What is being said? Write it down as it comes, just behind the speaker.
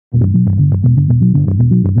Hey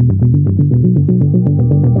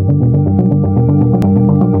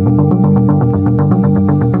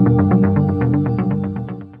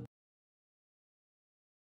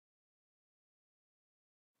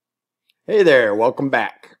there, welcome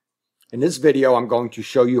back. In this video, I'm going to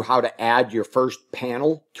show you how to add your first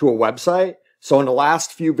panel to a website. So in the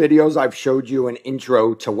last few videos, I've showed you an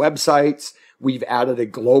intro to websites. We've added a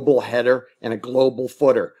global header and a global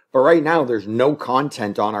footer. But right now, there's no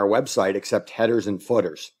content on our website except headers and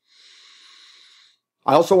footers.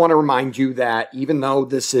 I also want to remind you that even though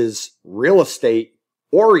this is real estate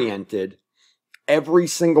oriented, every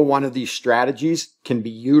single one of these strategies can be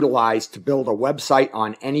utilized to build a website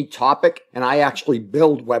on any topic. And I actually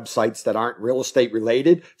build websites that aren't real estate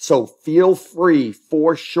related. So feel free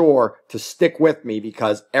for sure to stick with me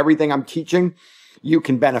because everything I'm teaching you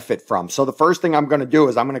can benefit from. So the first thing I'm going to do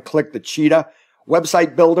is I'm going to click the Cheetah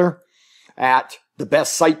website builder at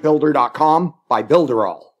thebestsitebuilder.com by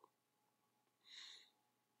Builderall.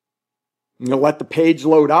 I'm going to let the page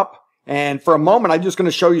load up. And for a moment, I'm just going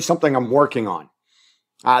to show you something I'm working on.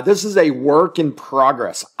 This is a work in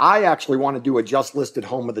progress. I actually want to do a just listed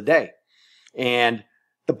home of the day. And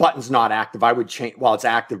the button's not active. I would change, well, it's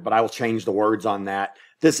active, but I will change the words on that.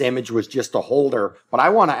 This image was just a holder, but I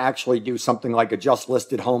want to actually do something like a just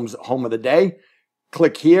listed home of the day.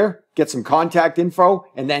 Click here, get some contact info,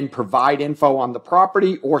 and then provide info on the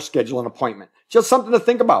property or schedule an appointment. Just something to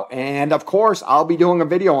think about. And of course, I'll be doing a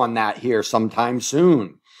video on that here sometime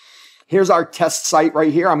soon. Here's our test site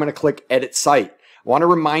right here. I'm going to click Edit Site. I want to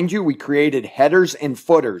remind you, we created headers and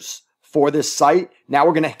footers for this site. Now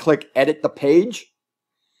we're going to click Edit the Page.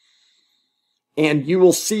 And you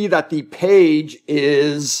will see that the page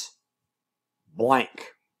is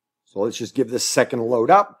blank. So let's just give this a second to load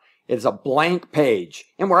up. It's a blank page.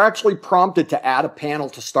 And we're actually prompted to add a panel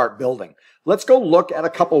to start building. Let's go look at a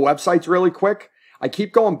couple websites really quick. I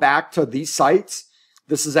keep going back to these sites.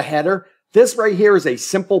 This is a header. This right here is a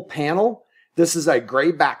simple panel. This is a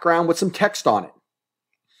gray background with some text on it.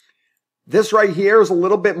 This right here is a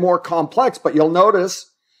little bit more complex, but you'll notice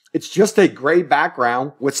it's just a gray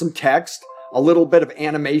background with some text, a little bit of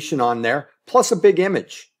animation on there, plus a big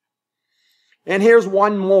image. And here's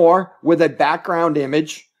one more with a background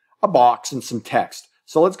image, a box, and some text.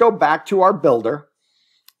 So let's go back to our builder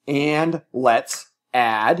and let's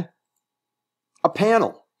add a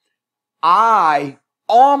panel. I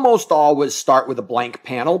almost always start with a blank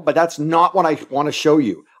panel, but that's not what I want to show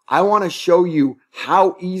you. I want to show you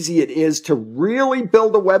how easy it is to really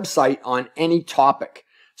build a website on any topic.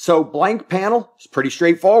 So blank panel is pretty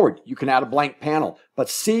straightforward. You can add a blank panel, but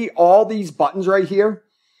see all these buttons right here?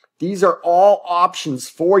 These are all options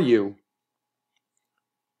for you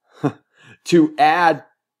to add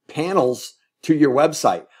panels to your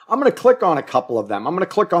website. I'm going to click on a couple of them. I'm going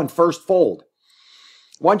to click on First Fold.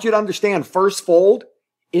 I want you to understand First Fold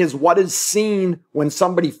is what is seen when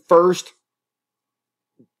somebody first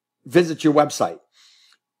visits your website.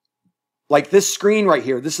 Like this screen right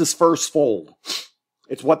here, this is First Fold.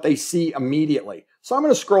 It's what they see immediately. So I'm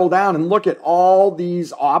going to scroll down and look at all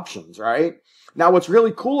these options, right? Now, what's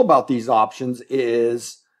really cool about these options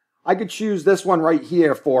is I could choose this one right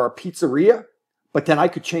here for a pizzeria, but then I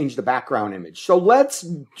could change the background image. So let's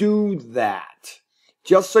do that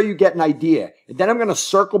just so you get an idea. And then I'm going to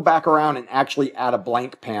circle back around and actually add a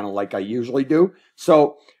blank panel like I usually do.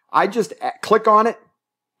 So I just click on it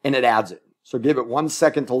and it adds it. So give it 1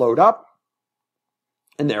 second to load up.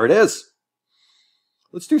 And there it is.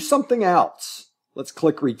 Let's do something else. Let's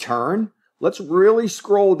click return. Let's really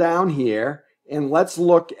scroll down here and let's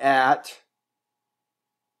look at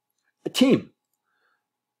a team.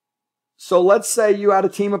 So let's say you had a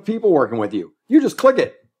team of people working with you. You just click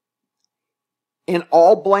it. And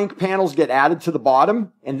all blank panels get added to the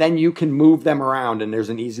bottom, and then you can move them around, and there's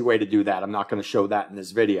an easy way to do that. I'm not going to show that in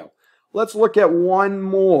this video. Let's look at one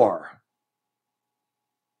more.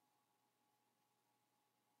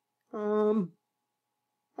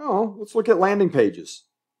 Let's look at landing pages.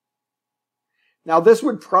 Now, this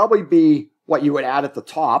would probably be what you would add at the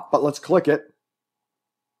top, but let's click it.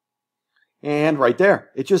 And right there,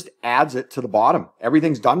 it just adds it to the bottom.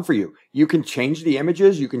 Everything's done for you. You can change the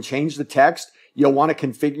images. You can change the text. You'll want to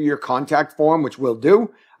configure your contact form, which we'll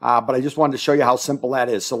do. But I just wanted to show you how simple that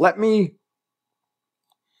is. So let me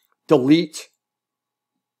delete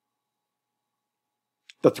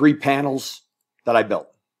the 3 panels that I built.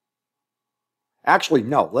 Actually,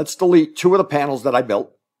 no, let's delete 2 of the panels that I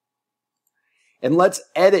built. And let's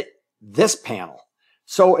edit this panel.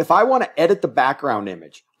 So if I want to edit the background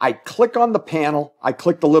image, I click on the panel, I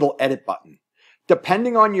click the little edit button.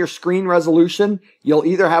 Depending on your screen resolution, you'll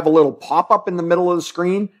either have a little pop-up in the middle of the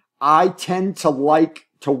screen. I tend to like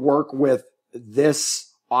to work with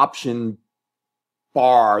this option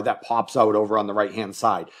bar that pops out over on the right-hand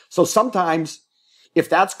side. So sometimes if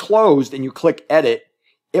that's closed and you click edit,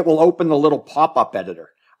 it will open the little pop-up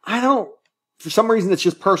editor. For some reason, it's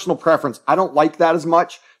just personal preference. I don't like that as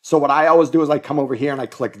much. So what I always do is I come over here and I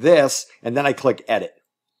click this and then I click edit.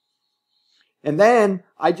 And then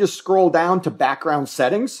I just scroll down to background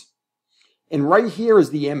settings. And right here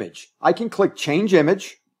is the image. I can click change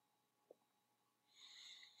image.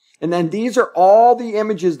 And then these are all the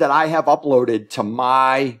images that I have uploaded to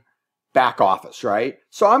my back office, right?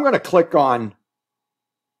 So I'm going to click on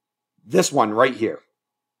this one right here.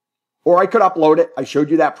 Or I could upload it. I showed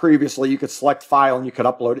you that previously. You could select file and you could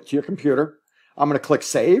upload it to your computer. I'm going to click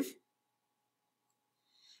save.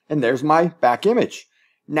 And there's my back image.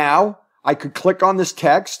 Now I could click on this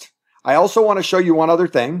text. I also want to show you one other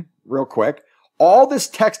thing real quick. All this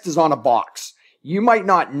text is on a box. You might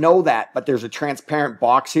not know that, but there's a transparent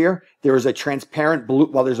box here. There is a transparent blue,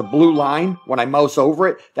 well, there's a blue line. When I mouse over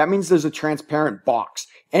it, that means there's a transparent box.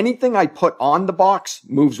 Anything I put on the box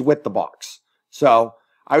moves with the box. So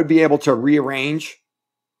I would be able to rearrange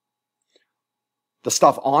the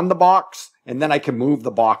stuff on the box, and then I can move the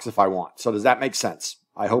box if I want. So does that make sense?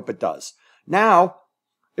 I hope it does. Now,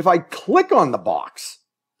 if I click on the box,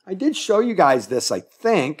 I did show you guys this, I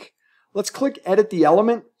think. Let's click edit the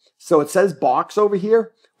element. So it says box over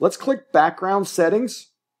here. Let's click background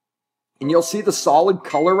settings, and you'll see the solid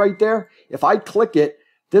color right there. If I click it,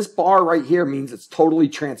 this bar right here means it's totally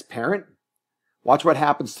transparent. Watch what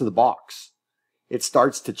happens to the box. It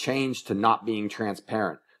starts to change to not being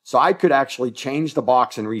transparent. So I could actually change the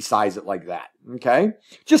box and resize it like that, okay?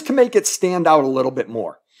 Just to make it stand out a little bit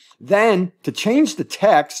more. Then, to change the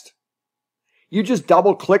text, you just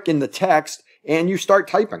double click in the text and you start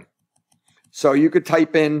typing. So you could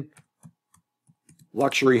type in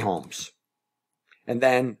luxury homes. And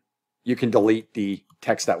then you can delete the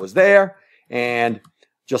text that was there and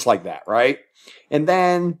just like that, right? And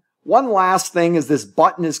then one last thing is this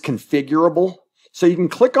button is configurable. So you can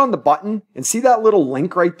click on the button and see that little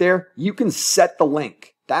link right there. You can set the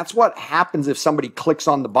link. That's what happens if somebody clicks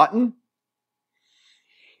on the button.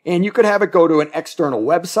 And you could have it go to an external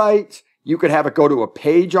website. You could have it go to a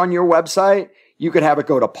page on your website. You could have it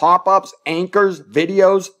go to pop-ups, anchors,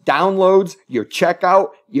 videos, downloads, your checkout,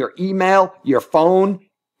 your email, your phone,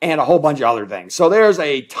 and a whole bunch of other things. So there's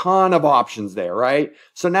a ton of options there, right?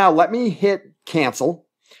 So now let me hit cancel.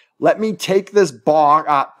 Let me take this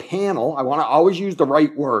panel. I want to always use the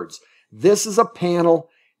right words. This is a panel.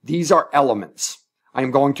 These are elements. I'm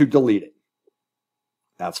going to delete it.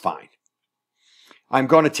 That's fine. I'm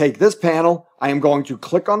going to take this panel. I am going to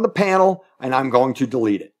click on the panel and I'm going to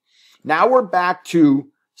delete it. Now we're back to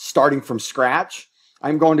starting from scratch.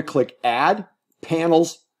 I'm going to click add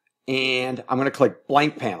panels and I'm going to click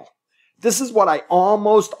blank panel. This is what I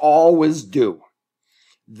almost always do.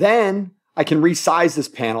 Then I can resize this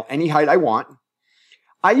panel any height I want.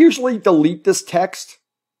 I usually delete this text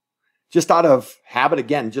just out of habit,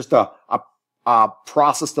 again, just a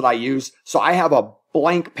process that I use. So I have a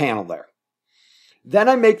blank panel there. Then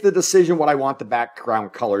I make the decision what I want the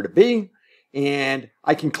background color to be. And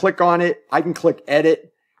I can click on it. I can click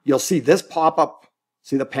edit. You'll see this pop up.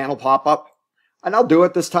 See the panel pop up? And I'll do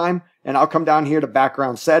it this time. And I'll come down here to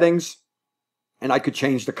background settings. And I could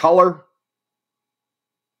change the color.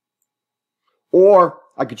 Or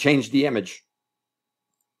I could change the image.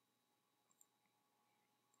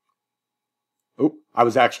 Oop, I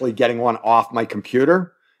was actually getting one off my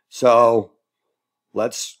computer. So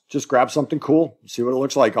let's just grab something cool. See what it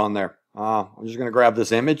looks like on there. I'm just going to grab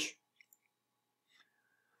this image.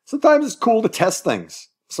 Sometimes it's cool to test things.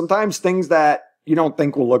 Sometimes things that you don't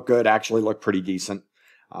think will look good actually look pretty decent.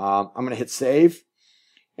 I'm going to hit save.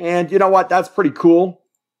 And you know what? That's pretty cool.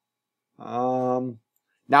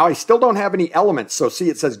 Now I still don't have any elements. So see,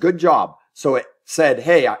 it says good job. So it said,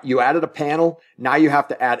 hey, you added a panel. Now you have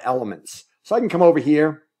to add elements. So I can come over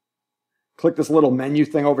here, click this little menu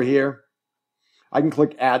thing over here. I can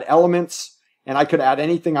click add elements and I could add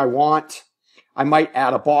anything I want. I might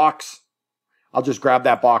add a box. I'll just grab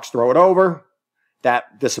that box, throw it over.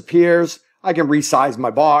 That disappears. I can resize my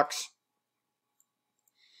box.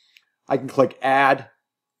 I can click add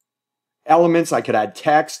elements. I could add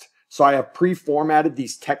text. So I have pre-formatted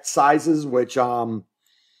these text sizes, which I'm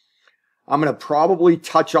going to probably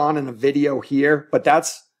touch on in a video here, but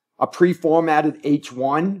that's a pre-formatted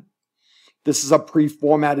H1. This is a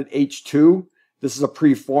pre-formatted H2. This is a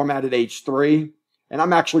pre-formatted H3. And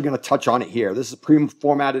I'm actually going to touch on it here. This is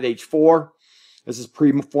pre-formatted H4. This is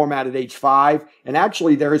pre-formatted H5. And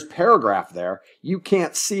actually there is paragraph there. You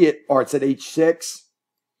can't see it, or it's at H6.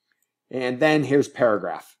 And then here's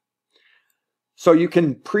paragraph. So you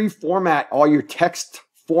can pre-format all your text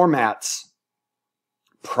formats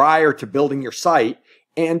prior to building your site.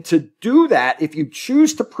 And to do that, if you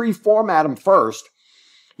choose to pre-format them first,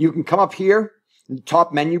 you can come up here in the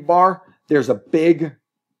top menu bar. There's a big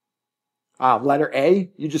letter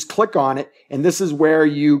A. You just click on it, and this is where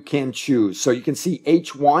you can choose. So you can see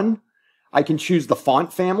H1. I can choose the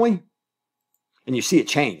font family, and you see it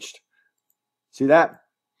changed. See that?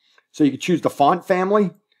 So you can choose the font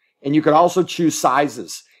family, and you could also choose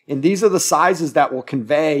sizes. And these are the sizes that will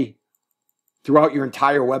convey throughout your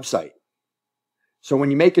entire website. So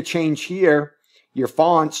when you make a change here, your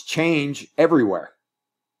fonts change everywhere,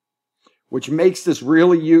 which makes this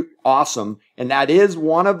really awesome. And that is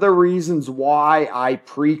one of the reasons why I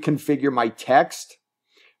pre-configure my text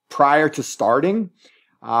prior to starting.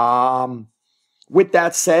 With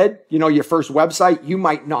that said, you know, your first website, you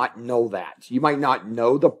might not know that. You might not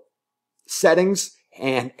know the settings,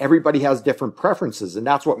 and everybody has different preferences, and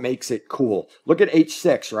that's what makes it cool. Look at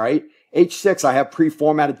H6, right? H6 I have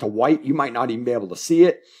pre-formatted to white. You might not even be able to see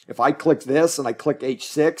it. If I click this and I click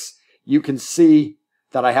H6, you can see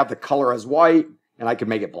that I have the color as white, and I can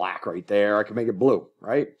make it black right there. I can make it blue,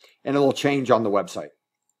 right? And it'll change on the website.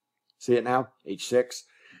 See it now? H6.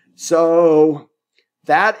 So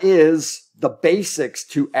that is the basics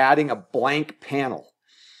to adding a blank panel.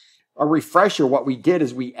 A refresher, what we did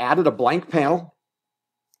is we added a blank panel.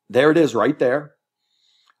 There it is right there.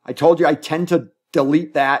 I told you I tend to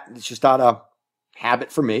delete that. It's just out of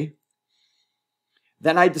habit for me.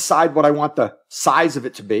 Then I decide what I want the size of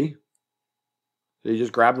it to be. So you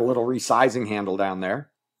just grab the little resizing handle down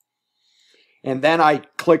there. And then I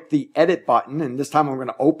click the edit button. And this time I'm going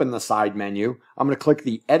to open the side menu. I'm going to click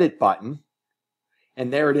the edit button.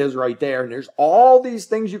 And there it is right there. And there's all these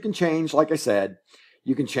things you can change. Like I said,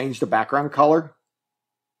 you can change the background color,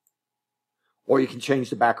 or you can change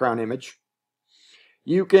the background image.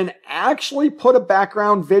 You can actually put a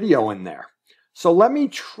background video in there. So let me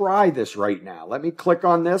try this right now. Let me click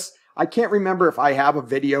on this. I can't remember if I have a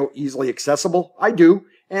video easily accessible. I do.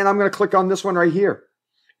 And I'm going to click on this one right here.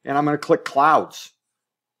 And I'm going to click clouds.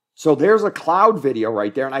 So there's a cloud video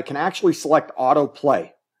right there. And I can actually select auto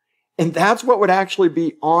play. And that's what would actually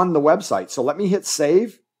be on the website. So let me hit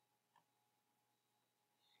save.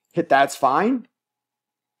 Hit that's fine.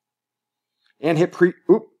 And hit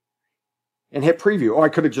preview. Oh, I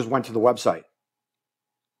could have just went to the website.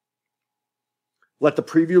 Let the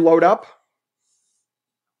preview load up.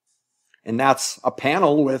 And that's a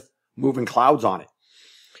panel with moving clouds on it.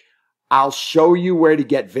 I'll show you where to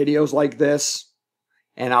get videos like this.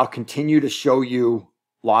 And I'll continue to show you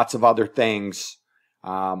lots of other things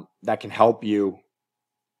that can help you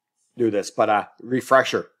do this. But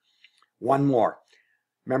refresher, one more.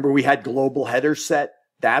 Remember we had global headers set?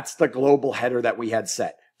 That's the global header that we had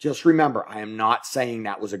set. Just remember, I am not saying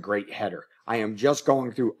that was a great header. I am just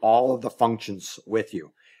going through all of the functions with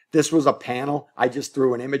you. This was a panel. I just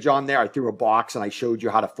threw an image on there. I threw a box and I showed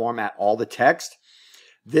you how to format all the text.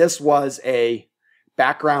 This was a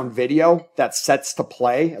background video that sets to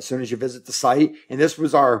play as soon as you visit the site. And this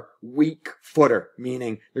was our weak footer,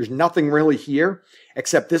 meaning there's nothing really here,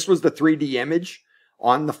 except this was the 3D image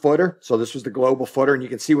on the footer. So this was the global footer. And you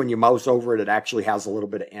can see when you mouse over it, it actually has a little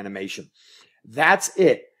bit of animation. That's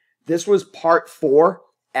it. This was part 4,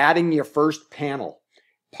 adding your first panel.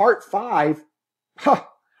 Part 5,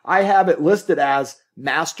 I have it listed as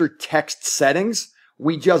master text settings.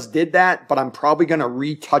 We just did that, but I'm probably going to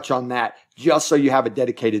retouch on that just so you have a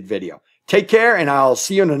dedicated video. Take care, and I'll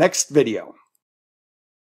see you in the next video.